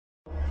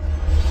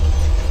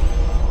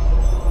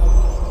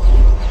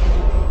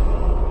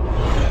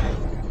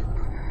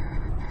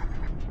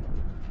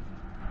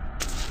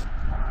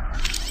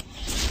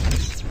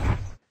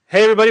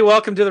Hey, everybody.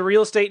 Welcome to the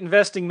Real Estate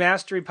Investing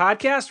Mastery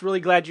Podcast.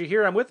 Really glad you're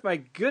here. I'm with my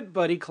good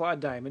buddy,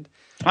 Claude Diamond.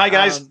 Hi,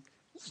 guys.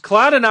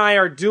 Claude and I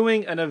are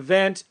doing an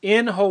event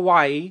in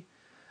Hawaii,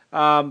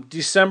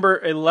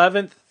 December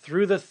 11th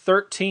through the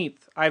 13th.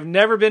 I've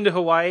never been to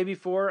Hawaii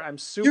before. I'm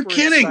super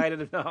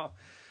excited about.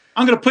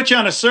 I'm going to put you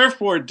on a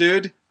surfboard,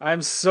 dude.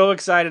 I'm so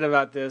excited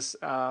about this.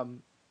 I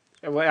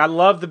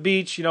love the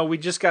beach. You know, we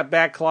just got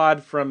back,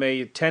 Claude, from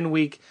a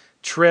 10-week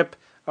trip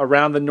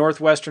around the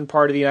northwestern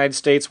part of the United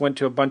States, went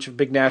to a bunch of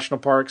big national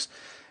parks.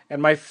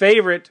 And my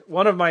favorite,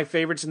 one of my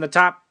favorites in the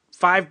top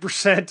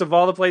 5% of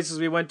all the places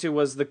we went to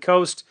was the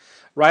coast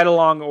right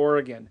along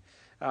Oregon.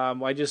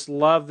 I just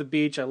love the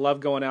beach. I love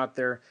going out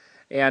there.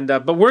 And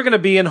but we're going to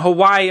be in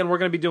Hawaii, and we're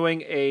going to be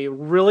doing a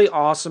really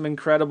awesome,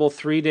 incredible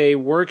 3-day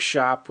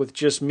workshop with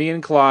just me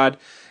and Claude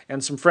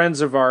and some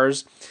friends of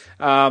ours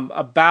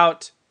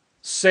about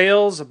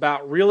sales,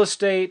 about real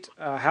estate,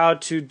 how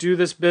to do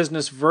this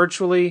business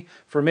virtually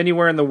from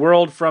anywhere in the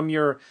world, from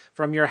your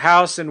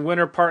house in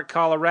Winter Park,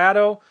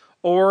 Colorado,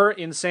 or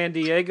in San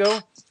Diego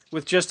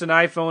with just an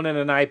iPhone and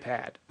an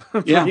iPad.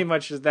 Pretty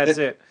much that's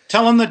it.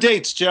 Tell them the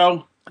dates,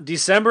 Joe.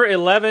 December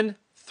 11th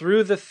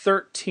through the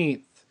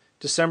 13th.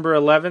 December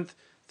 11th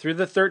through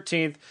the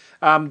 13th.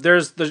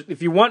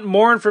 If you want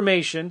more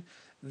information,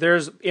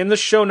 there's in the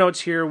show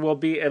notes here will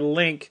be a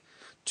link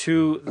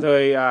to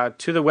the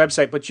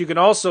website. But you can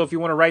also, if you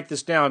want to write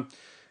this down,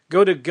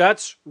 go to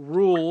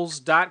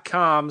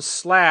gutsrules.com/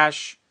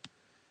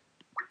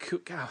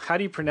 how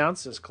do you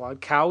pronounce this,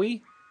 Claude? Kauai?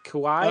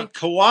 Kauai.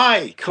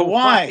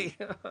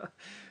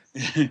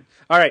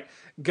 All right.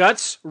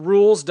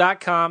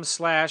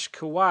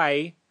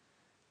 gutsrules.com/Kauai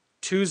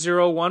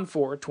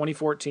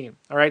 2014.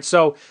 All right.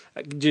 So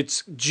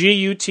it's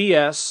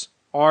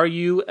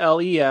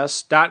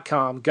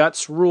gutsrules.com,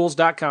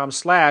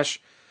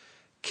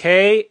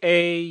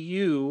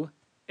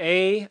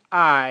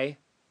 gutsrules.com/KAUAI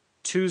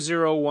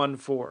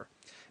 2014.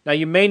 Now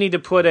you may need to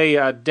put a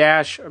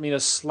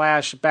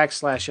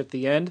backslash at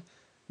the end.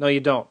 No,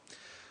 you don't.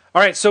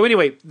 All right. So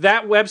anyway,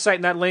 that website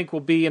and that link will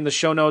be in the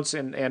show notes,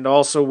 and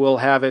also we'll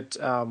have it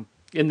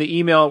in the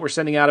email we're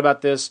sending out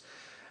about this.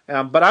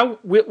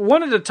 But we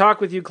wanted to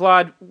talk with you,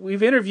 Claude.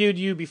 We've interviewed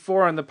you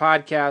before on the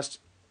podcast,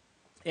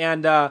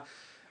 and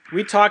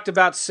we talked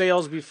about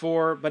sales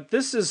before, but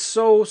this is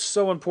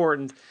so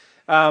important.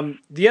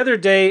 The other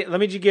day, let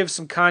me just give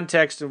some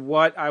context of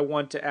what I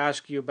want to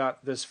ask you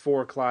about this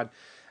for, Claude.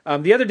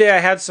 The other day, I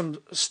had some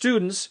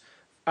students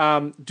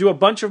do a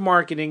bunch of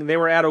marketing. They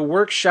were at a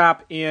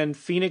workshop in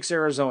Phoenix,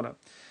 Arizona,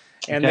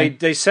 and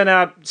they sent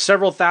out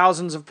several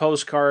thousands of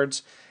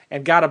postcards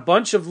and got a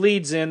bunch of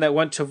leads in that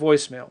went to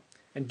voicemail.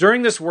 And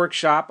during this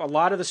workshop, a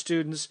lot of the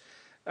students,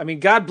 I mean,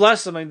 God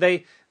bless them. I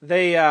mean,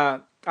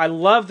 I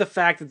love the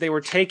fact that they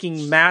were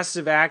taking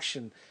massive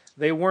action.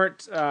 They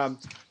weren't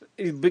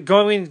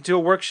going to a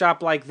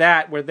workshop like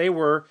that where they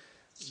were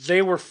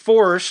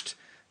forced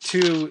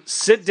to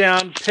sit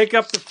down, pick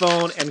up the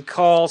phone, and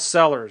call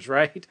sellers,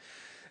 right?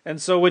 And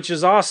so, which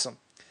is awesome.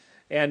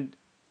 And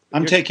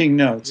I'm taking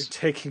notes. You're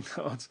taking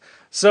notes.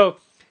 So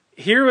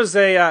here was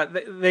they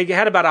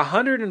had about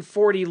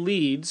 140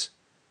 leads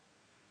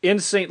in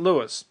St.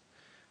 Louis.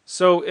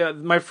 So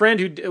my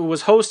friend who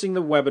was hosting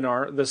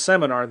the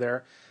seminar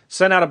there,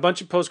 sent out a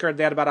bunch of postcards.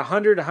 They had about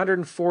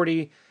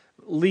 140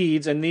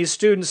 leads, and these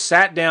students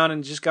sat down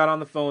and just got on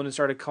the phone and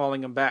started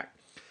calling them back.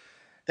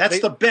 That's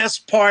the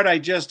best part I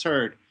just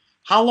heard.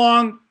 How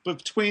long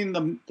between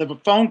the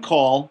phone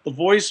call, the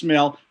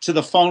voicemail, to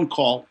the phone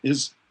call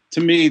is,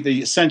 to me,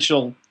 the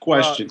essential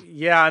question.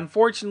 Yeah,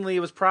 unfortunately, it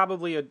was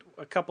probably a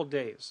couple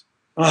days.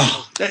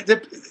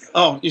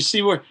 You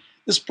see where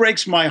this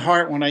breaks my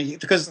heart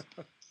because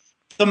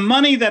the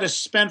money that is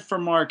spent for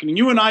marketing,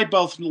 you and I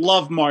both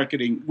love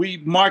marketing.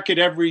 We market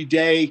every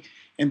day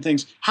and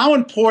things. How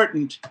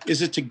important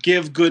is it to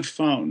give good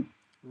phone?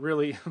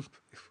 Really?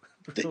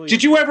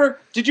 Did you ever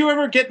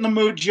get in the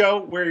mood, Joe,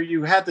 where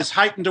you had this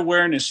heightened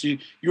awareness? You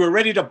were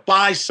ready to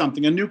buy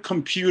something, a new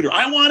computer.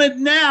 I want it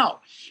now.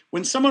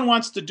 When someone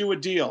wants to do a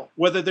deal,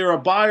 whether they're a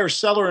buyer,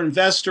 seller,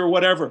 investor,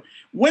 whatever,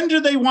 when do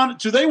they want it?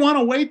 Do they want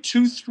to wait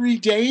 2-3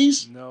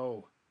 days?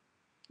 No.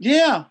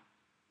 Yeah.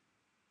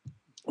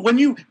 When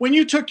you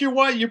took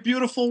your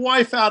beautiful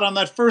wife out on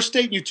that first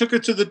date and you took her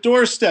to the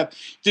doorstep,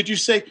 did you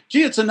say,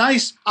 gee,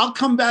 I'll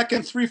come back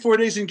in 3-4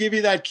 days and give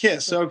you that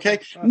kiss, okay?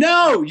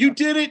 No, you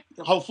did it,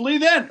 hopefully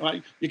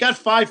then. You got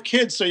 5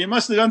 kids, so you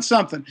must have done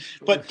something.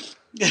 But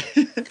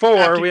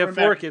 4, we have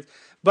 4 kids.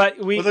 But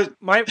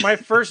my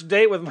first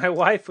date with my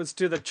wife was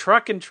to the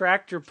truck and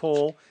tractor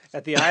pull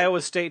at the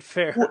Iowa State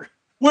Fair.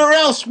 Where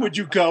else would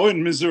you go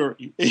in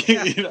Missouri?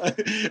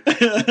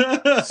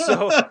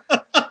 So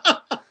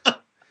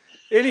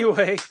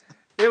anyway,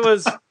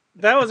 that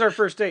was our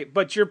first date.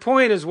 But your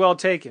point is well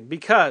taken,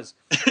 because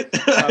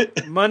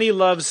money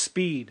loves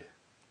speed.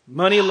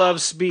 Money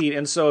loves speed,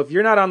 and so if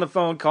you're not on the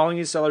phone calling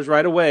these sellers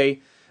right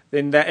away,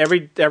 then that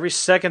every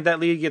second that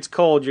lead gets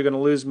cold, you're going to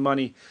lose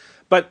money.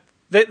 But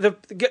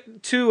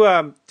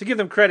to give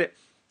them credit,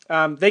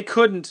 they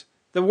couldn't.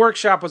 The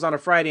workshop was on a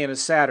Friday and a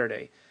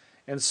Saturday,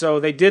 And so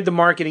they did the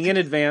marketing in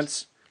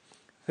advance.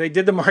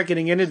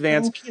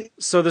 Okay.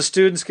 So the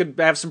students could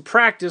have some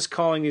practice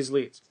calling these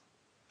leads.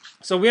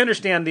 So we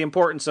understand the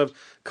importance of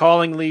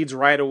calling leads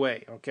right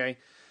away, okay?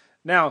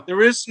 Now,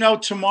 There is no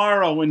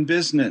tomorrow in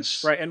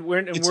business. right,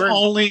 It's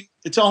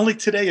only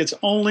today. It's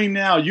only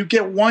now. You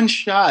get one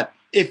shot.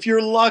 If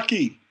you're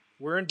lucky,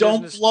 we're in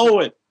don't business blow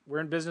it. We're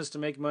in business to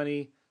make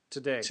money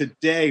today.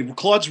 Today,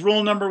 Claude's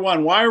rule number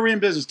one. Why are we in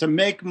business? To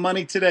make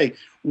money today.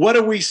 What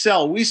do we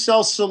sell? We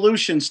sell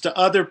solutions to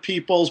other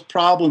people's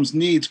problems,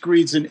 needs,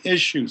 greeds, and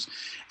issues.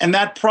 And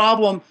that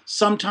problem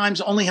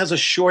sometimes only has a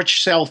short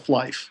shelf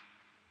life.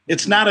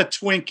 It's not a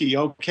Twinkie,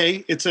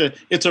 okay? It's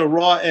a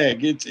raw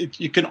egg.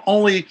 You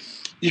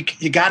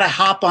got to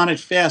hop on it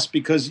fast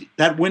because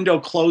that window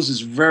closes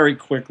very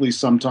quickly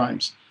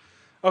sometimes.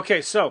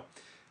 Okay, so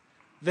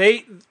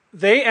they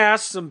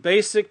asked some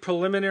basic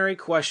preliminary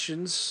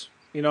questions.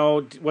 You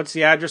know, what's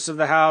the address of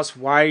the house?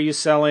 Why are you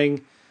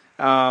selling?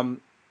 And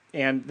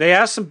they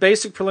asked some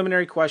basic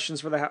preliminary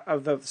questions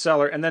of the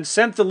seller, and then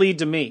sent the lead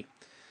to me.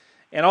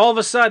 And all of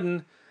a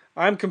sudden,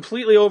 I'm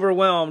completely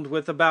overwhelmed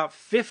with about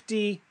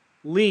 50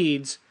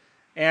 leads,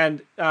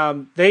 and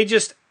they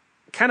just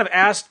kind of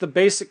asked the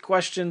basic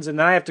questions, and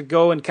then I have to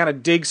go and kind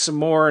of dig some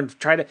more and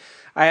try to.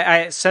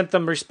 I sent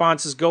them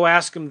responses. Go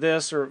ask them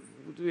this, or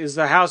is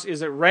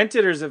it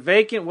rented or is it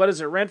vacant? What does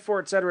it rent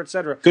for, et cetera, et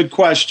cetera. Good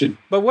question.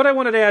 But what I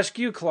wanted to ask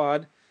you,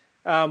 Claude,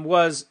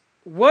 was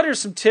what are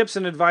some tips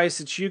and advice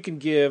that you can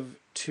give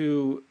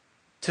to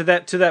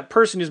that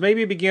person who's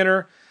maybe a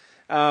beginner,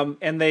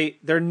 and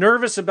they're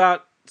nervous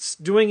about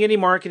doing any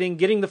marketing,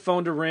 getting the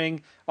phone to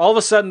ring. All of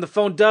a sudden, the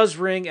phone does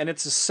ring, and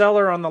it's a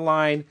seller on the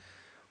line.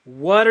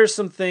 What are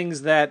some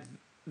things that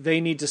they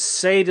need to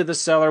say to the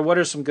seller? What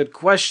are some good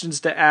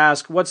questions to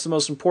ask? What's the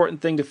most important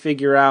thing to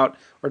figure out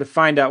or to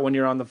find out when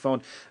you're on the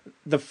phone?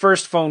 The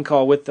first phone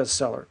call with the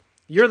seller.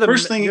 You're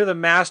the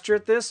master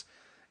at this,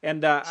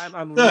 and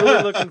I'm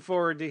really looking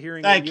forward to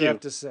hearing what you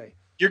have to say.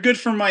 You're good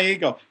for my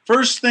ego.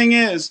 First thing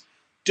is,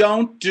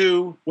 don't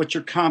do what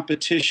your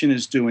competition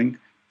is doing.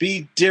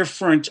 Be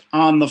different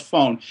on the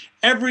phone.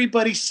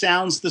 Everybody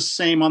sounds the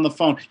same on the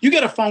phone. You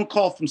get a phone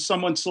call from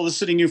someone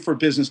soliciting you for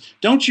business.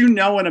 Don't you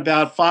know in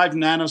about 5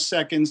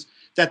 nanoseconds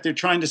that they're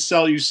trying to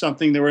sell you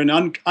something? They're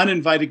an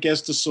uninvited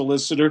guest, a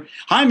solicitor.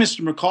 Hi,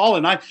 Mr. McCall,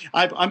 and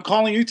I'm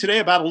calling you today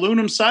about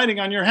aluminum siding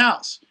on your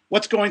house.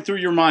 What's going through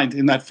your mind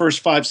in that first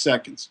 5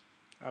 seconds?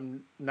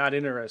 I'm not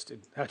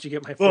interested. How'd you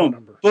get my phone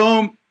number?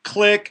 Boom,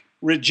 click.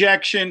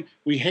 Rejection.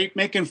 We hate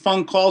making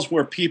phone calls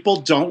where people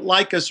don't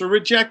like us or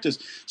reject us.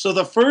 So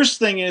the first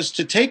thing is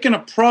to take an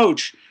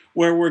approach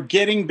where we're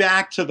getting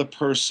back to the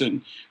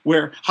person.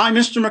 Where, hi,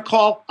 Mr.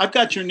 McCall, I've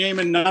got your name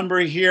and number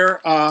here.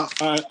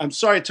 I'm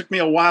sorry it took me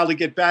a while to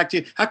get back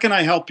to you. How can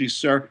I help you,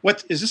 sir?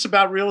 What is this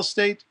about real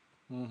estate?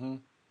 Mm-hmm.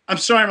 I'm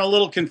sorry, I'm a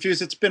little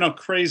confused. It's been a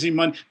crazy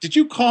month. Did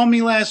you call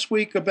me last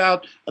week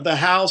about the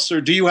house, or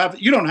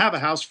you don't have a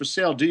house for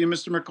sale, do you,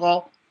 Mr.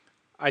 McCall?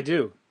 I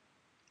do.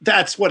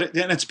 That's what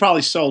and it's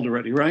probably sold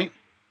already, right?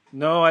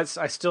 No, I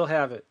still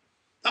have it.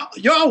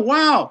 Oh,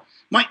 wow.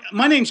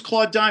 My name's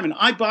Claude Diamond.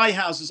 I buy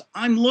houses.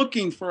 I'm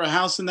looking for a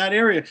house in that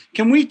area.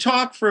 Can we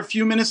talk for a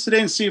few minutes today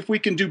and see if we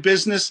can do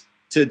business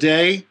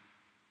today?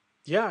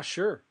 Yeah,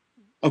 sure.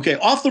 Okay,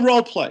 off the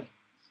role play.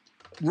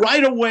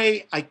 Right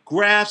away, I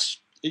grasped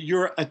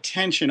your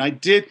attention.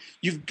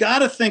 You've got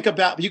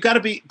to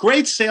be,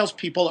 great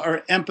salespeople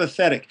are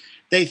empathetic.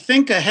 They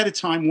think ahead of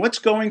time what's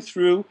going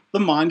through the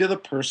mind of the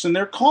person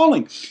they're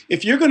calling.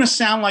 If you're going to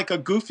sound like a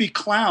goofy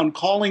clown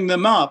calling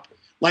them up,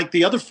 like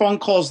the other phone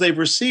calls they've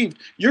received,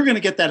 you're going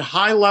to get that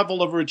high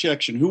level of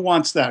rejection. Who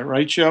wants that,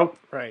 right, Joe?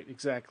 Right,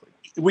 exactly.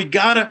 We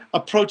got to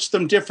approach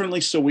them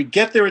differently so we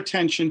get their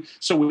attention,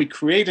 so we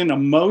create an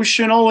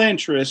emotional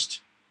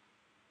interest.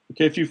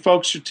 Okay, if you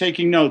folks are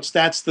taking notes,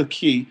 that's the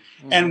key.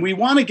 Mm-hmm. And we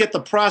want to get the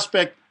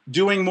prospect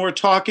doing more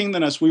talking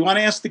than us. We want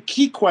to ask the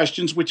key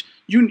questions, which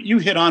you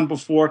hit on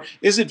before.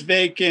 Is it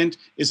vacant?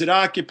 Is it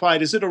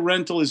occupied? Is it a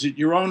rental? Is it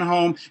your own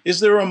home?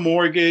 Is there a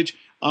mortgage?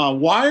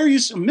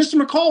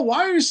 Mr. McCall,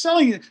 why are you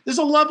selling it? There's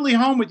a lovely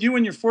home with you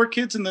and your 4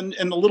 kids and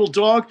the little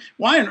dog.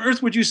 Why on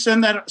earth would you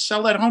sell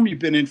that home you've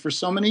been in for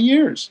so many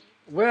years?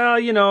 Well,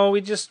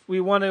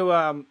 we want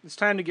to, it's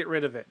time to get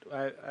rid of it.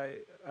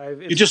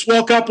 You just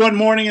woke up one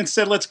morning and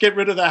said, let's get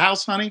rid of the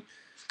house, honey?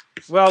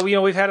 Well,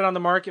 we've had it on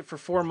the market for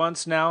 4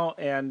 months now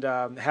and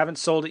haven't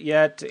sold it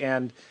yet.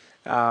 And,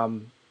 but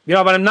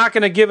I'm not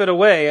going to give it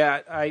away.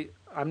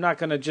 I'm not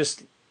going to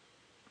just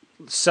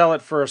sell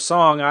it for a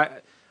song.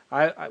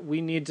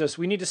 We need to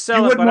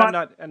sell it, but I'm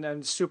not in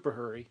a super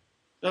hurry.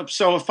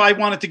 So if I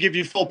wanted to give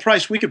you full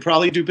price, we could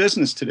probably do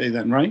business today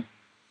then, right?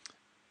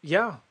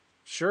 Yeah,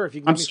 sure. If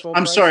you give me full price.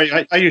 I'm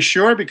sorry. Are you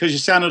sure? Because you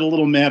sounded a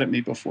little mad at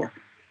me before.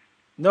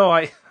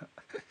 No,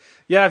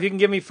 yeah, if you can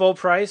give me full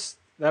price,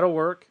 that'll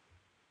work.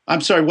 I'm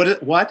sorry,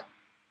 what?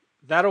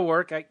 That'll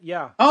work,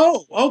 yeah.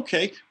 Oh,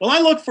 okay. Well, I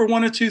look for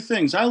one of two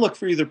things. I look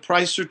for either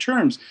price or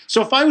terms.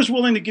 So if I was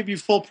willing to give you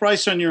full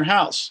price on your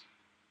house,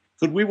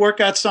 Could we work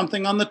out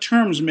something on the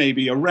terms,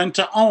 maybe a rent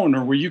to own,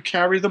 or where you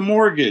carry the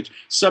mortgage,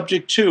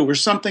 subject to, or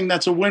something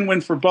that's a win-win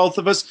for both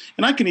of us?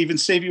 And I can even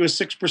save you a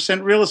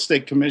 6% real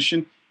estate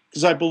commission,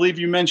 because I believe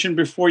you mentioned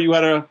before you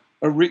had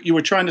you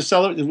were trying to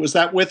sell it. Was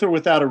that with or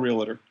without a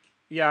realtor?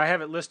 Yeah, I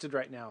have it listed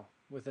right now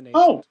with an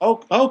agent.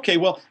 Oh, okay.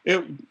 Well,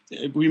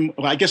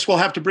 I guess we'll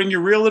have to bring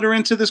your realtor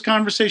into this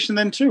conversation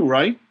then too,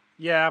 right?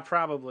 Yeah,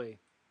 probably.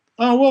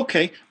 Oh,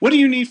 okay. What do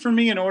you need from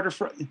me in order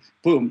for...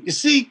 Boom. You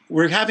see,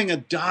 we're having a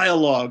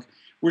dialogue.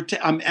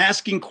 I'm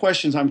asking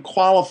questions. I'm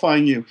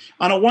qualifying you.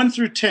 On a 1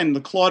 through 10,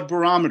 the Claude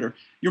barometer,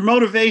 your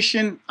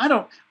motivation,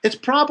 it's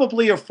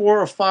probably a 4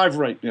 or 5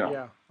 right now.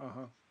 Yeah.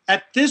 Uh-huh.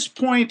 At this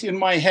point in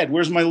my head,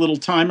 where's my little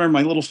timer,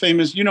 my little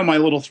famous, my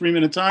little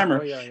 3-minute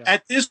timer. Oh, yeah.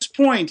 At this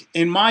point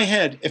in my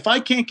head, if I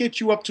can't get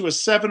you up to a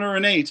 7 or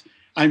an 8,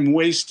 I'm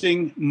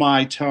wasting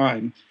my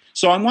time.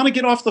 So I want to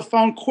get off the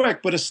phone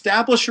quick, but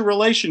establish a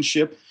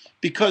relationship,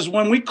 because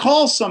when we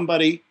call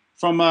somebody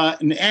from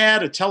an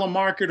ad, a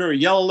telemarketer, a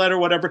yellow letter,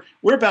 whatever,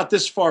 we're about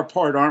this far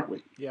apart, aren't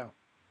we? Yeah.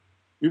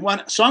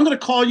 So I'm going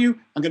to call you.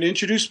 I'm going to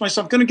introduce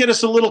myself. I'm going to get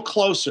us a little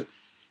closer.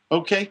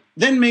 Okay?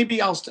 Then maybe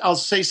I'll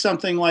say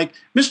something like,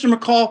 Mr.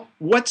 McCall,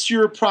 what's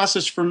your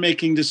process for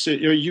making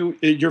decisions?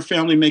 Your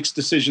family makes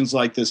decisions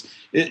like this.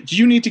 Do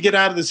you need to get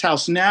out of this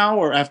house now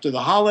or after the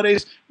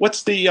holidays?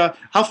 What's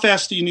how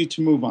fast do you need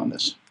to move on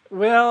this?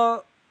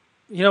 Well,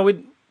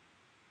 we'd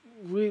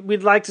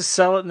like to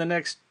sell it in the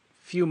next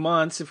few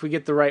months if we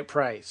get the right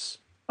price.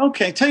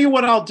 Okay, tell you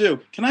what I'll do.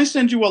 Can I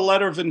send you a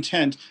letter of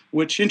intent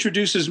which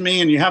introduces me,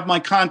 and you have my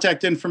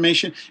contact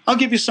information? I'll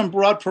give you some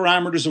broad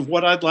parameters of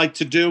what I'd like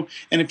to do,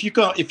 and if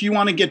you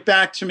want to get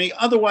back to me,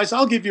 otherwise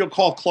I'll give you a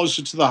call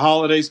closer to the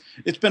holidays.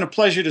 It's been a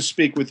pleasure to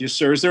speak with you,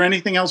 sir. Is there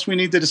anything else we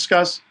need to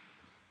discuss?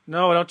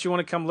 No, don't you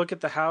want to come look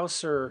at the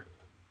house or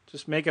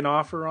just make an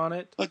offer on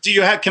it?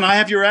 Can I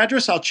have your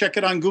address? I'll check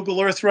it on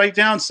Google Earth right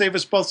now and save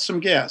us both some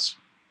gas.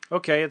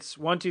 Okay, it's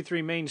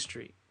 123 Main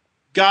Street.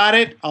 Got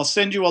it. I'll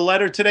send you a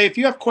letter today. If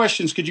you have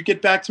questions, could you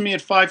get back to me at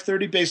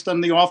 5:30 based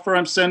on the offer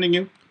I'm sending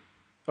you?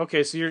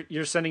 Okay, so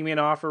you're sending me an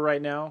offer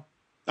right now?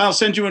 I'll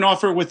send you an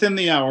offer within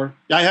the hour.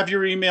 I have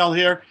your email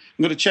here.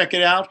 I'm going to check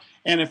it out.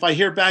 And if I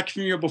hear back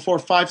from you before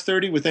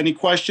 5:30 with any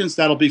questions,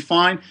 that'll be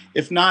fine.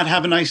 If not,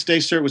 have a nice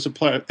day, sir. It was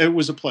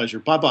a pleasure.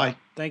 Bye-bye.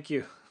 Thank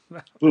you.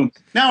 Boom.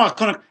 Now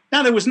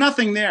there was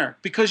nothing there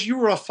because you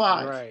were a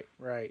 5.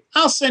 Right.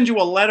 I'll send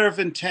you a letter of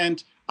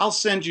intent. I'll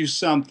send you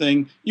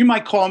something. You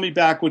might call me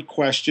back with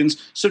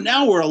questions. So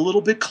now we're a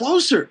little bit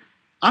closer.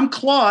 I'm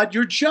Claude.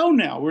 You're Joe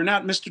now. We're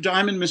not Mr.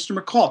 Diamond, Mr.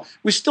 McCall.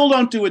 We still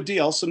don't do a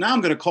deal, so now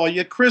I'm going to call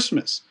you at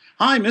Christmas.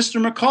 Hi, Mr.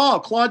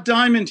 McCall. Claude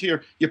Diamond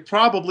here. You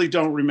probably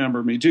don't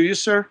remember me, do you,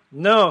 sir?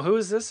 No. Who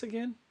is this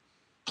again?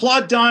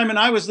 Claude Diamond.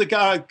 I was the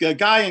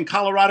guy in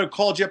Colorado who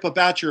called you up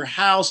about your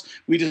house.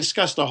 We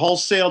discussed a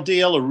wholesale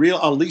deal,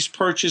 a lease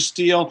purchase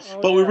deal,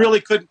 but we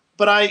really couldn't.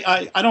 But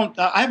I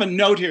have a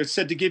note here. It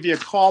said to give you a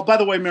call. By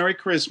the way, Merry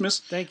Christmas.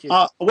 Thank you.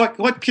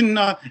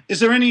 Is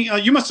there any,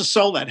 you must have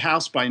sold that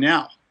house by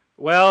now.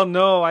 Well,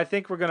 no, I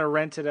think we're going to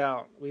rent it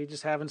out. We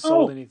just haven't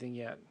sold anything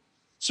yet.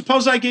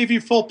 Suppose I gave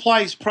you full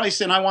price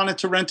and I wanted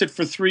to rent it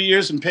for 3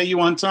 years and pay you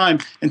on time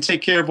and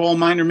take care of all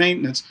minor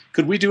maintenance.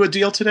 Could we do a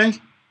deal today?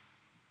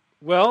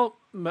 Well,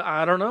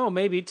 I don't know.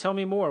 Maybe. Tell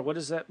me more. What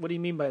is that? What do you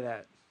mean by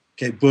that?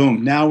 Okay,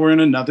 boom. Now we're in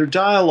another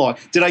dialogue.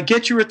 Did I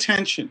get your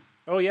attention?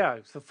 Oh, yeah.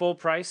 It's the full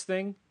price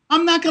thing.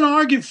 I'm not going to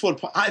argue full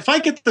price. If I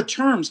get the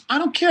terms, I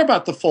don't care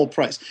about the full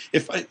price.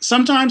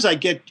 Sometimes I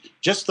get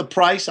just the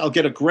price. I'll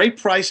get a great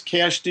price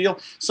cash deal.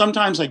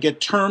 Sometimes I get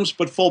terms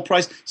but full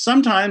price.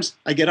 Sometimes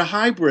I get a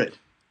hybrid.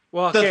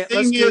 Well, okay,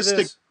 let's do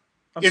this.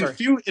 In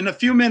a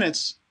few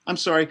minutes,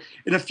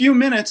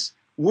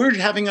 we're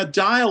having a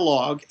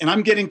dialogue, and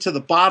I'm getting to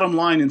the bottom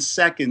line in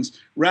seconds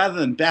rather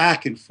than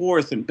back and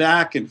forth and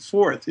back and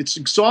forth. It's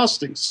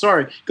exhausting.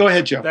 Sorry. Go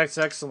ahead, Joe. That's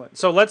excellent.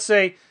 So let's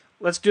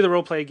do the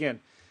role play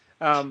again.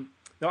 No,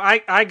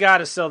 I got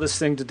to sell this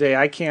thing today.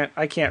 I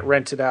can't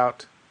rent it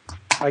out.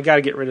 I got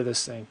to get rid of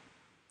this thing.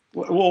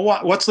 Well,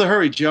 what's the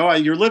hurry, Joe?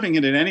 You're living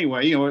in it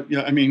anyway.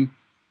 I mean,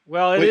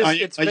 well, it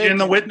is. It's are you in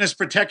the witness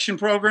protection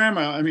program?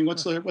 I mean,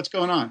 what's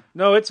going on?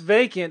 No, it's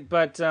vacant,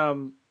 but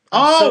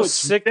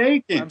it's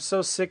vacant. I'm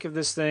so sick of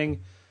this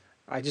thing.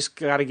 I just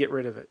got to get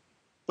rid of it.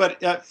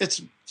 But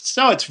it's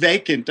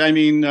vacant. I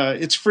mean,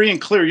 it's free and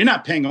clear. You're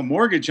not paying a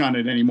mortgage on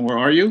it anymore,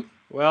 are you?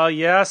 Well,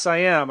 yes, I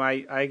am.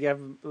 I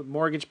have a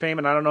mortgage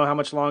payment. I don't know how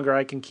much longer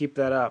I can keep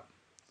that up.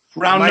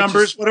 Round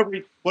numbers. What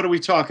are we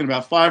talking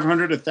about?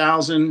 500,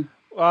 1,000?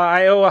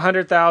 I owe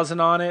 100,000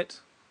 on it,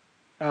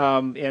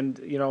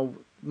 and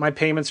my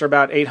payments are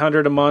about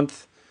 $800 a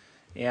month,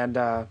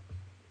 and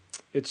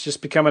it's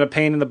just becoming a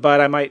pain in the butt.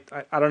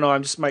 I don't know. I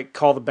just might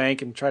call the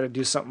bank and try to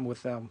do something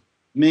with them.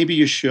 Maybe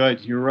you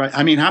should. You're right.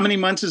 I mean, how many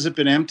months has it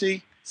been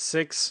empty?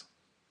 6.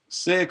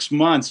 6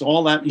 months.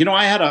 All that.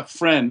 I had a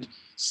friend.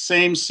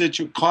 Same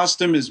situation. Cost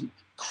him his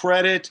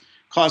credit.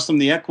 Cost him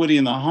the equity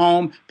in the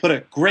home. Put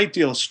a great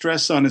deal of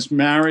stress on his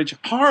marriage.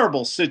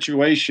 Horrible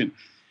situation.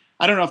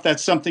 I don't know if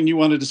that's something you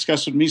want to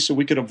discuss with me so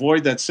we could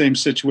avoid that same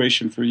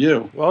situation for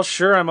you. Well,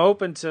 sure. I'm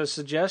open to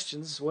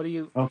suggestions. What are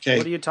you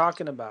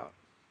talking about?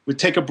 We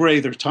take a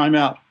breather. Time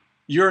out.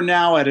 You're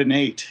now at an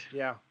 8.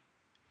 Yeah.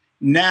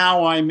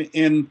 Now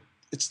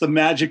it's the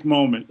magic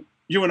moment.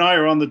 You and I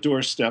are on the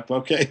doorstep,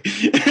 okay?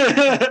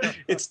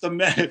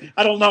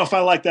 I don't know if I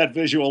like that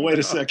visual. Wait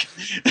a second.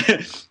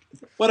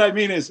 What I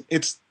mean is,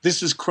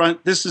 this is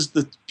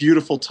the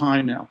beautiful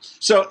time now.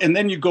 So, and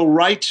then you go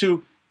right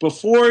to,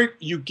 before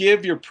you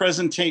give your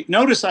presentation.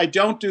 Notice I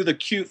don't do the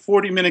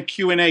 40-minute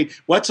Q&A.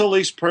 What's a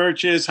lease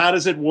purchase? How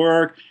does it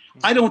work?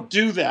 I don't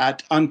do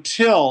that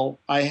until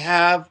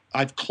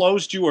I've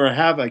closed you or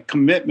have a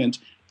commitment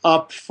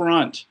up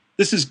front.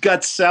 This is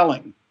gut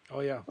selling. Oh,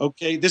 yeah.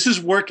 Okay, this is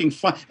working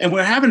fun. And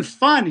we're having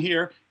fun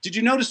here. Did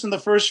you notice in the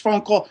first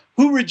phone call,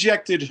 who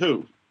rejected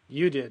who?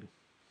 You did.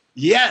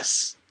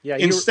 Yes. Yeah.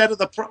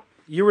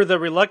 You were the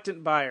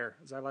reluctant buyer,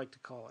 as I like to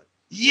call it.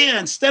 Yeah,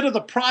 instead of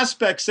the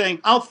prospect saying,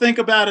 I'll think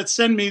about it,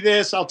 send me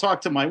this, I'll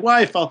talk to my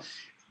wife. How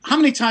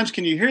many times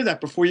can you hear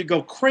that before you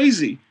go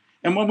crazy?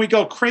 And when we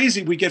go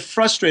crazy, we get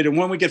frustrated.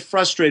 When we get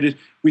frustrated,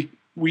 we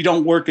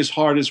don't work as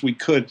hard as we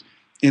could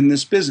in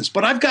this business.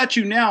 But I've got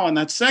you now on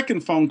that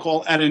second phone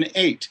call at an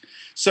 8.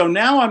 So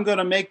now I'm going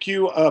to make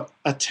you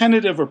a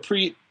tentative or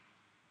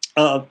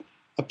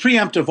a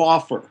preemptive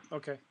offer.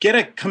 Okay. Get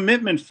a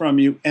commitment from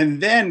you,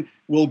 and then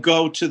we'll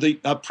go to the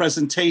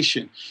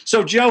presentation.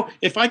 So, Joe,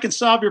 if I can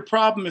solve your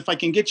problem, if I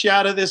can get you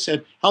out of this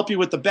and help you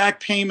with the back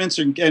payments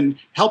and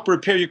help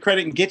repair your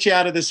credit and get you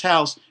out of this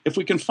house, if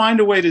we can find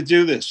a way to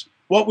do this,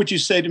 what would you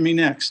say to me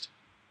next?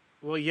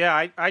 Well,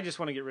 yeah, I just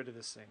want to get rid of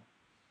this thing.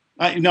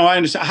 I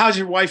understand. How's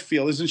your wife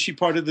feel? Isn't she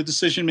part of the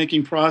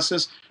decision-making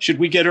process? Should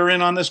we get her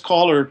in on this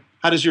call, or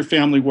how does your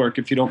family work,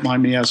 if you don't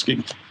mind me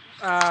asking?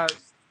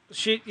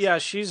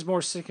 She's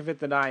more sick of it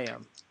than I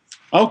am.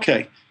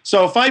 Okay.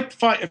 So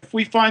if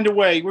we find a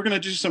way, we're going to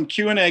do some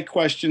Q&A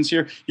questions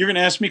here. You're going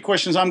to ask me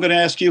questions, I'm going to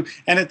ask you,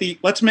 and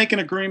let's make an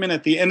agreement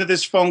at the end of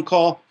this phone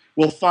call.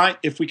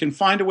 If we can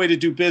find a way to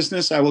do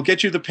business, I will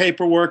get you the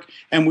paperwork,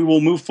 and we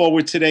will move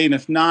forward today. And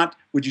if not,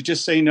 would you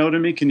just say no to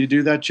me? Can you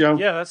do that, Joe?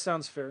 Yeah, that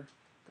sounds fair.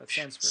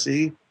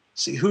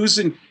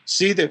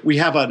 See that we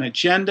have an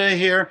agenda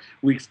here,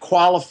 we've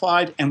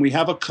qualified, and we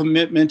have a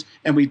commitment,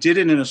 and we did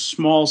it in a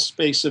small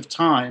space of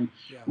time.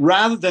 Yeah.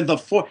 Rather than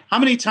how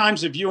many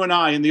times have you and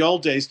I in the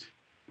old days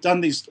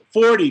done these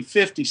 40,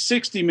 50,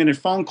 60-minute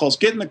phone calls,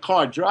 get in the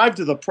car, drive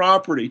to the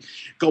property,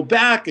 go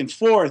back and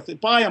forth,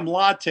 buy them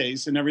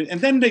lattes and everything,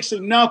 and then they say,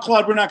 no,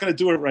 Claude, we're not going to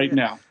do it right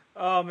now.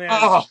 Oh,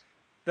 man.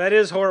 That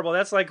is horrible.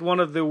 That's like one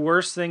of the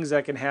worst things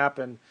that can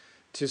happen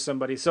to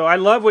somebody. So I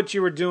love what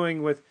you were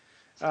doing with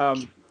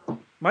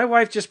my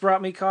wife just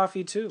brought me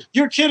coffee too.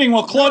 You're kidding.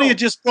 Well, Claudia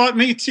just brought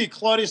me tea.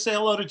 Claudia, say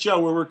hello to Joe.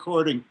 We're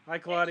recording. Hi,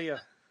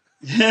 Claudia.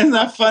 Isn't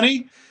that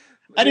funny?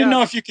 I didn't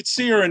know if you could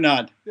see her or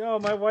not. No,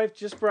 my wife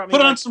just brought me. Put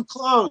on some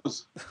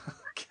clothes.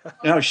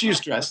 No, she's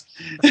dressed.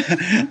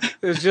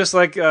 It was just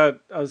like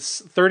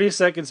 30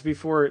 seconds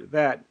before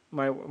that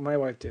my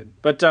wife did.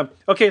 But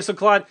okay, so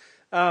Claude,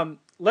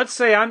 let's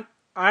say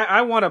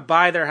I want to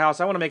buy their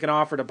house. I want to make an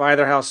offer to buy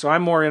their house. So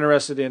I'm more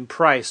interested in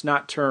price,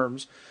 not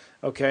terms.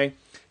 Okay.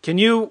 Can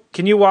you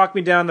walk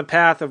me down the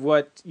path of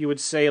what you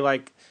would say?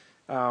 Like,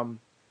 I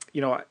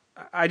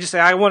just say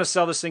I want to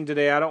sell this thing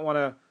today. I don't want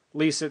to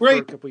lease it for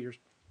a couple of years.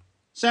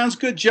 Sounds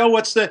good, Joe.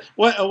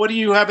 What do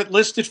you have it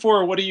listed for,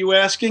 or what are you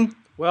asking?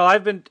 Well,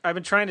 I've been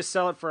trying to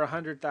sell it for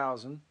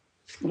 $100,000.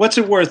 What's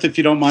it worth, if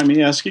you don't mind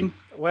me asking?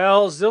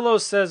 Well,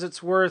 Zillow says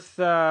it's worth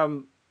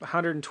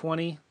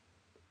 120.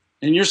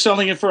 And you're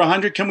selling it for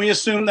 100. Can we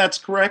assume that's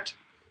correct?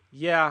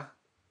 Yeah.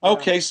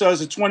 Okay, so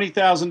it's a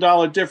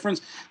 $20,000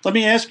 difference. Let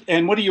me ask,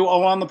 and what do you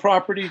owe on the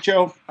property,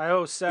 Joe? I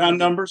owe 70. On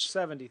numbers?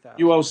 70,000.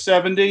 You owe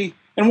 70.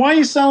 And why are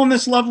you selling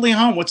this lovely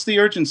home? What's the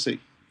urgency?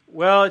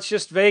 Well, it's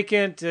just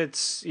vacant.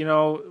 It's, we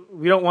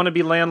don't want to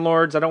be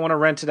landlords. I don't want to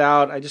rent it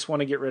out. I just want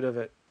to get rid of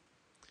it.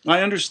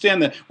 I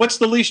understand that. What's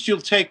the least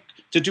you'll take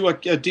to do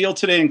a deal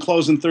today and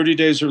close in 30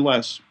 days or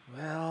less?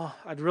 Well,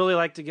 I'd really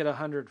like to get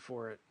 100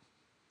 for it.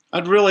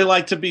 I'd really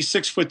like to be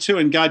 6'2",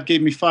 and God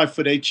gave me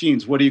 5'8"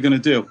 jeans. What are you going to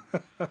do?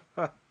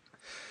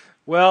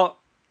 Well,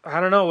 I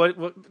don't know.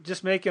 What?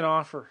 Just make an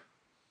offer.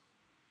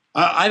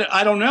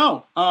 I don't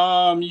know.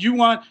 You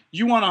want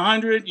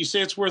 100. You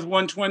say it's worth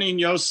 120, and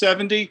you owe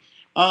 70.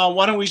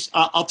 Why don't we?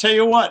 I'll tell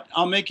you what.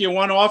 I'll make you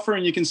one offer,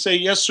 and you can say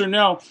yes or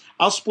no.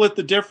 I'll split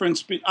the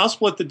difference. I'll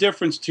split the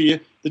difference to you.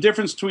 The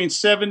difference between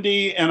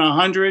 70 and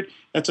 100.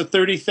 That's a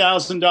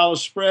 $30,000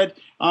 spread.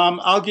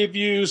 I'll give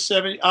you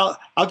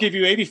I'll give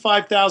you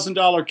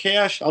 $85,000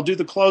 cash. I'll do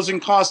the closing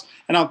costs,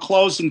 and I'll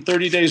close in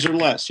 30 days or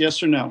less.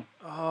 Yes or no?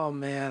 Oh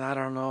man, I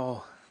don't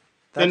know.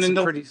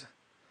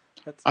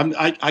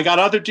 I got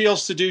other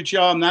deals to do,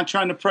 Joe. I'm not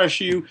trying to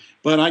pressure you,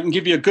 but I can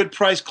give you a good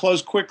price,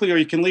 close quickly, or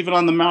you can leave it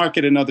on the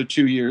market another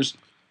 2 years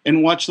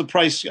and watch the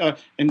price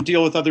and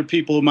deal with other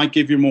people who might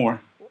give you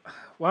more.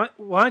 Why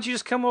don't you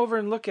just come over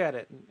and look at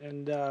it?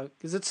 And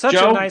because it's such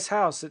a nice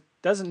house, it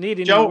doesn't need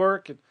any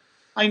work.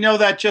 I know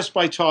that just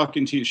by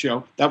talking to you,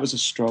 Joe. That was a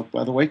stroke,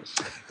 by the way.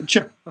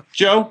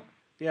 Joe,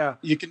 Yeah.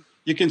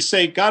 You can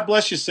say, God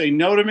bless you, say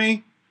no to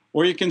me,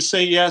 or you can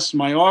say yes.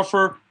 My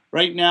offer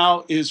right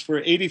now is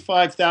for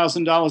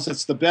 $85,000.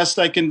 That's the best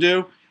I can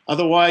do.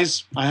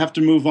 Otherwise, I have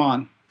to move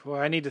on. Boy,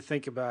 I need to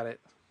think about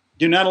it.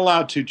 You're not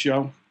allowed to,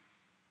 Joe.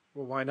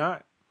 Well, why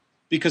not?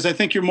 Because I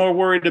think you're more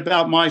worried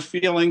about my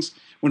feelings.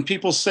 When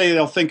people say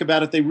they'll think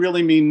about it, they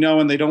really mean no,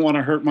 and they don't want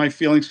to hurt my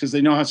feelings because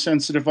they know how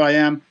sensitive I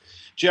am.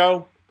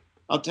 Joe,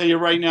 I'll tell you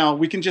right now,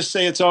 we can just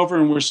say it's over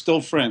and we're still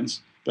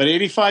friends. But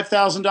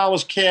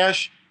 $85,000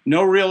 cash,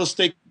 no real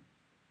estate.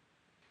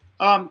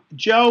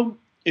 Joe,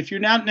 if you're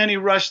not in any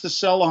rush to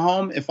sell a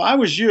home, if I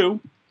was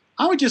you,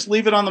 I would just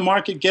leave it on the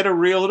market, get a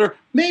realtor.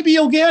 Maybe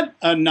you'll get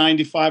a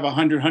 $95,000,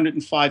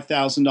 $100,000,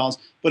 $105,000.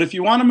 But if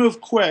you want to move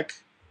quick,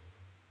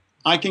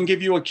 I can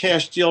give you a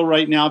cash deal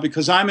right now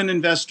because I'm an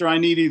investor. I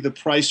need either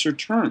price or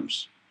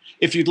terms.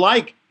 If you'd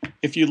like,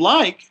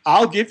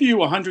 I'll give you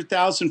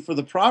 $100,000 for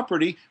the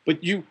property, but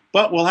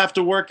we'll have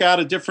to work out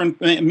a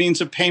different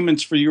means of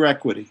payments for your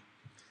equity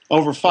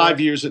over 5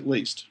 years at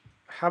least.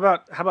 How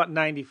about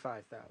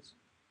 95,000?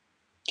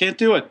 Can't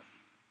do it.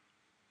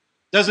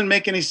 Doesn't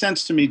make any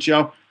sense to me,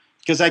 Joe,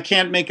 because I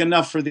can't make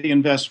enough for the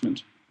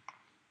investment.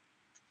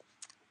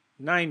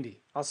 90.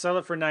 I'll sell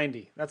it for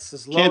 90. That's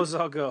as low as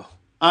I'll go.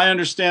 I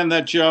understand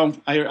that, Joe.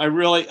 I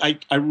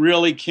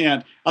really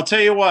can't. I'll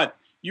tell you what.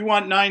 You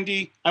want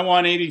 90, I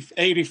want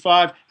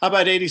 85. How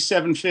about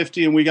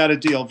 87.50 and we got a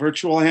deal?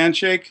 Virtual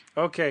handshake?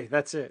 Okay,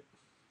 that's it.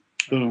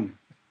 Boom.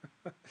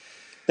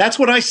 That's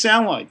what I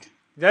sound like.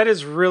 That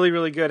is really,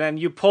 really good. And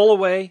you pull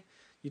away,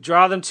 you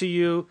draw them to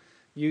you,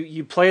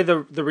 you play the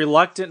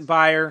reluctant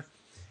buyer,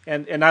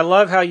 and I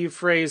love how you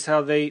phrase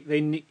how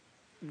they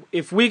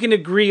if we can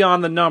agree on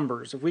the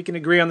numbers, if we can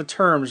agree on the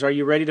terms, are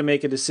you ready to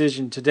make a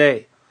decision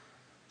today?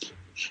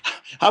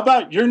 How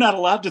about you're not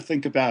allowed to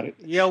think about it?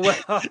 Yeah, well,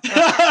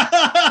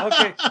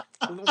 okay.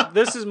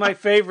 This is my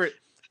favorite.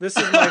 This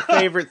is my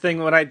favorite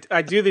thing when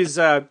I do these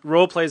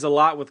role plays a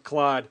lot with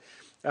Claude.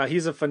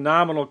 He's a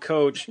phenomenal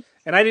coach,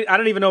 and I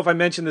don't even know if I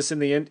mentioned this in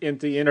the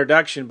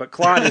introduction, but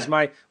Claude is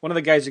one of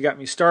the guys who got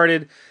me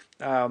started.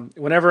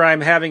 Whenever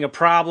I'm having a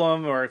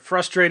problem or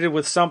frustrated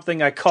with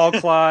something, I call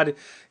Claude.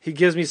 He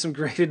gives me some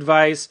great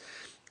advice,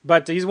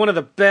 but he's one of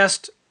the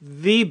best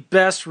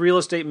real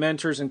estate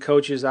mentors and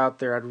coaches out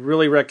there. I'd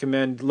really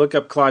recommend look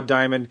up Claude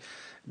Diamond,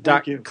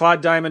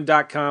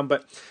 ClaudeDiamond.com.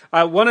 But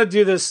I want to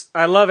do this.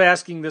 I love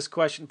asking this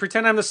question.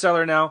 Pretend I'm the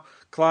seller now,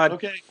 Claude.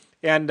 Okay.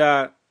 And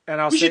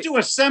we should do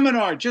a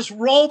seminar, just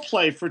role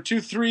play for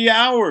 2-3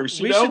 hours.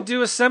 We should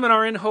do a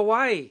seminar in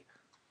Hawaii.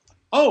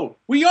 Oh,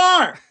 we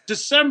are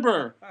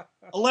December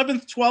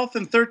 11th, 12th,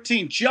 and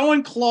 13th. Joe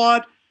and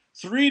Claude,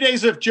 3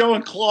 days of Joe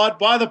and Claude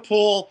by the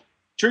pool,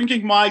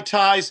 drinking Mai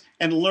Tais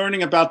and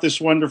learning about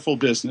this wonderful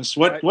business.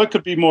 What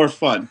could be more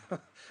fun?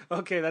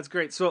 Okay, that's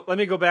great. So let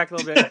me go back a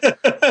little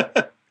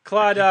bit.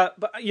 Claude,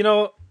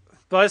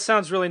 but it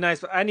sounds really nice,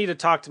 but I need to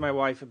talk to my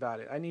wife about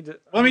it.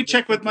 Let me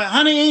check with my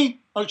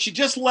honey. Oh, she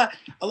just left.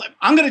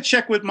 I'm going to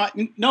check with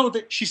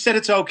she said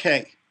it's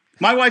okay.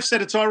 My wife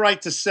said it's all right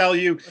to sell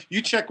you.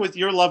 You check with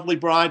your lovely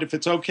bride if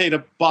it's okay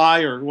to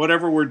buy or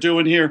whatever we're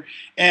doing here.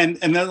 And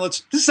then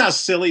this is how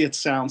silly it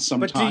sounds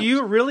sometimes. But do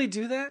you really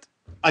do that?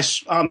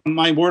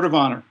 My word of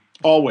honor,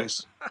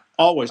 always,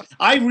 always.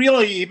 I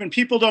really, even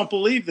people don't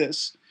believe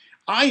this.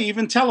 I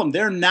even tell them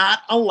they're not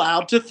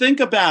allowed to think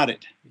about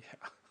it.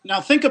 Yeah.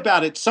 Now think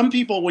about it. Some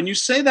people, when you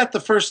say that the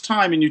first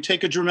time and you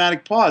take a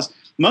dramatic pause,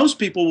 most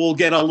people will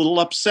get a little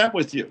upset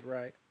with you.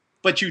 Right.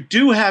 But you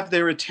do have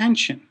their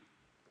attention.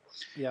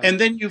 Yeah. And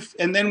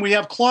then we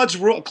have Claude's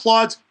rule.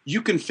 Claude's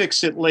 "you can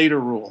fix it later"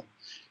 rule.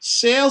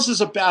 Sales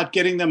is about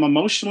getting them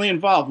emotionally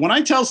involved. When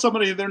I tell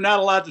somebody they're not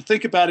allowed to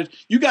think about it,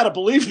 you got to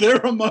believe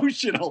they're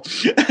emotional.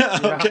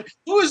 Okay.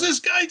 Who is this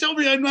guy? Told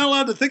me I'm not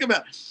allowed to think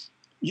about it.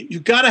 You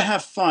got to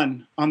have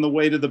fun on the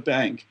way to the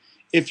bank.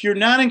 If you're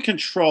not in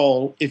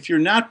control, if you're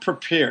not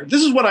prepared,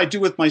 this is what I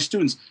do with my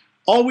students.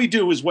 All we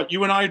do is what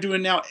you and I are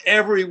doing now.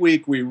 Every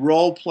week we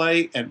role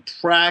play and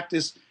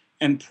practice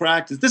and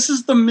practice. This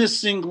is the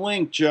missing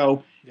link,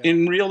 Joe,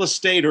 in real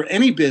estate or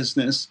any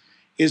business,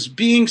 is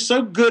being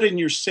so good in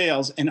your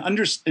sales and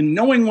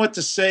knowing what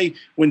to say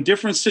when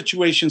different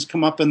situations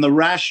come up and the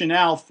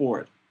rationale for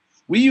it.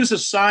 We use a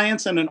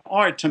science and an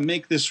art to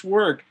make this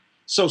work.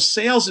 So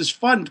sales is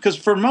fun because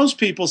for most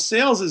people,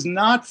 sales is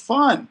not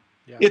fun.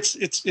 Yeah.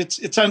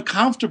 It's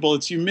uncomfortable.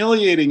 It's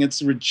humiliating.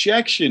 It's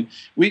rejection.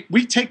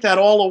 We take that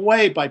all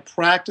away by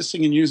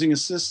practicing and using a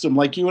system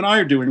like you and I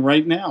are doing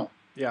right now.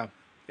 Yeah.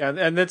 Yeah,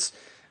 and this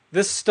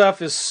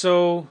stuff is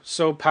so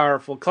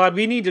powerful. Claude,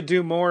 we need to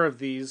do more of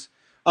these.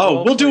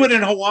 Oh, we'll do it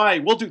in Hawaii.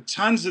 We'll do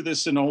tons of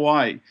this in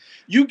Hawaii.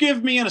 You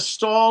give me a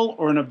stall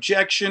or an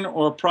objection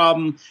or a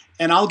problem,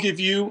 and I'll give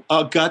you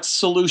a gut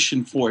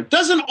solution for it.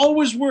 Doesn't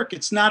always work.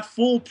 It's not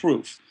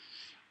foolproof.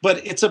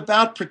 But it's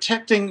about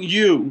protecting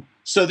you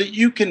so that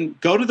you can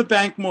go to the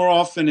bank more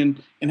often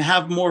and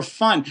have more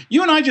fun.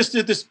 You and I just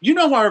did this. You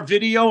know our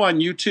video on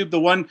YouTube, the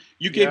one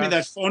you gave me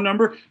that phone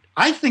number?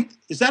 I think,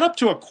 is that up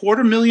to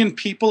 250,000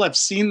 people have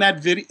seen that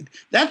video?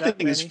 That thing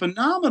many? is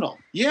phenomenal.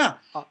 Yeah.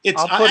 I'll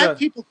I have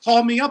people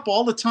call me up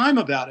all the time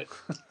about it.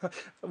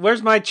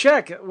 Where's my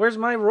check? Where's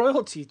my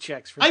royalty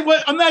checks?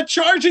 I'm not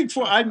charging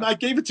for it. I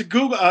gave it to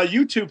Google,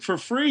 YouTube for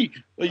free,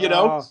 you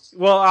know.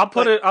 Well, I'll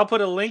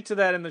put a link to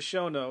that in the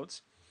show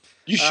notes.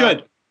 You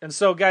should. And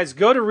so, guys,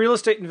 go to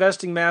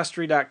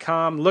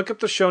realestateinvestingmastery.com. Look up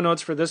the show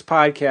notes for this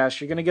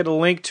podcast. You're going to get a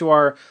link to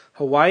our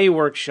Hawaii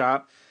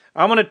workshop.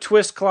 I'm going to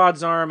twist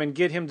Claude's arm and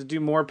get him to do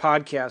more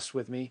podcasts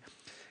with me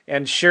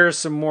and share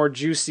some more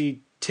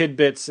juicy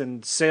tidbits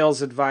and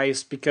sales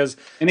advice, because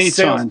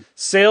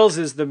sales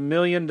is the $1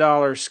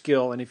 million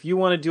skill. And if you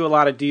want to do a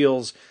lot of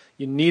deals,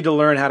 you need to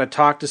learn how to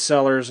talk to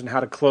sellers and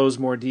how to close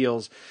more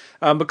deals.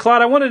 But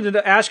Claude, I wanted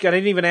to ask you, I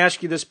didn't even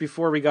ask you this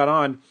before we got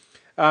on.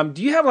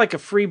 Do you have like a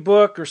free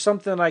book or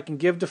something I can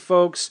give to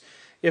folks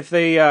if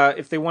they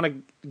want to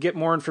get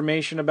more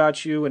information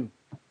about you? And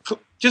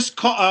just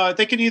call,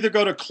 they can either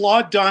go to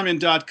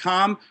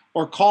claudediamond.com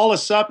or call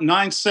us up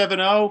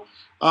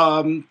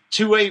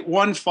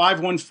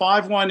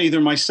 970-281-5151.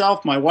 Either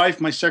myself, my wife,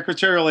 my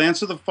secretary will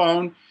answer the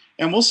phone,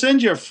 and we'll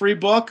send you a free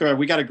book.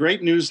 We got a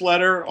great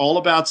newsletter all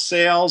about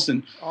sales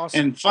and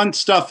fun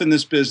stuff in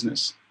this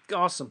business.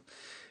 Awesome.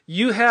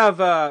 You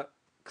have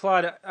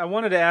Claude, I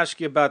wanted to ask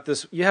you about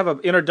this. You have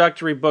an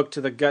introductory book to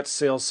the gut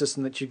sales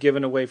system that you've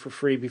given away for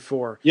free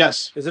before.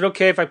 Yes. Is it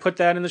okay if I put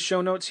that in the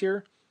show notes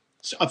here?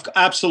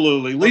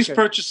 Absolutely. Lease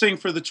purchasing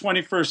for the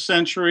 21st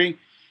century.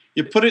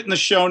 You put it in the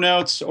show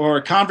notes,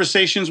 or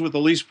conversations with a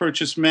lease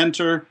purchase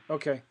mentor.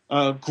 Okay.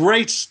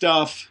 Great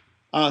stuff.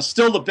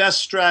 Still the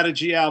best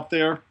strategy out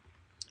there.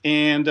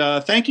 And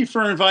thank you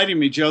for inviting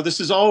me, Joe. This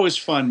is always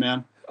fun,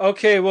 man.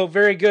 Okay, well,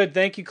 very good.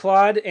 Thank you,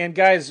 Claude. And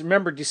guys,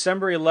 remember,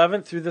 December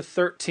 11th through the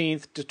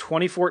 13th to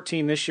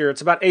 2014 this year.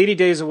 It's about 80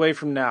 days away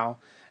from now.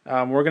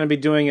 We're going to be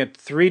doing a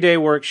 3-day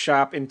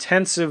workshop,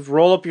 intensive,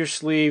 roll up your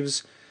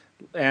sleeves,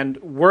 and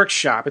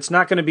workshop. It's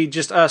not going to be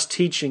just us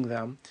teaching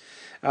them.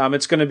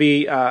 It's going to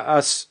be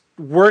us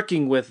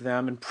working with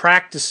them and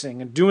practicing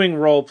and doing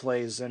role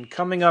plays and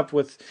coming up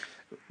with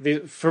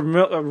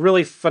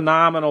really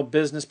phenomenal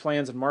business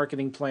plans and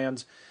marketing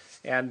plans.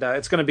 And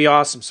it's going to be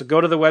awesome. So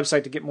go to the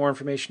website to get more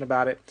information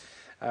about it.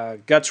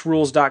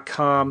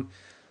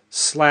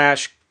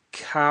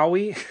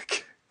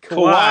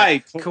 gutsrules.com/Kauai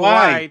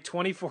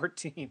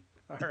 2014.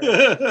 All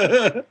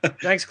right.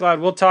 Thanks, Claude.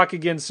 We'll talk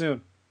again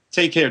soon.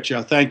 Take care,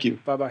 Joe. Thank you.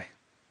 Bye-bye.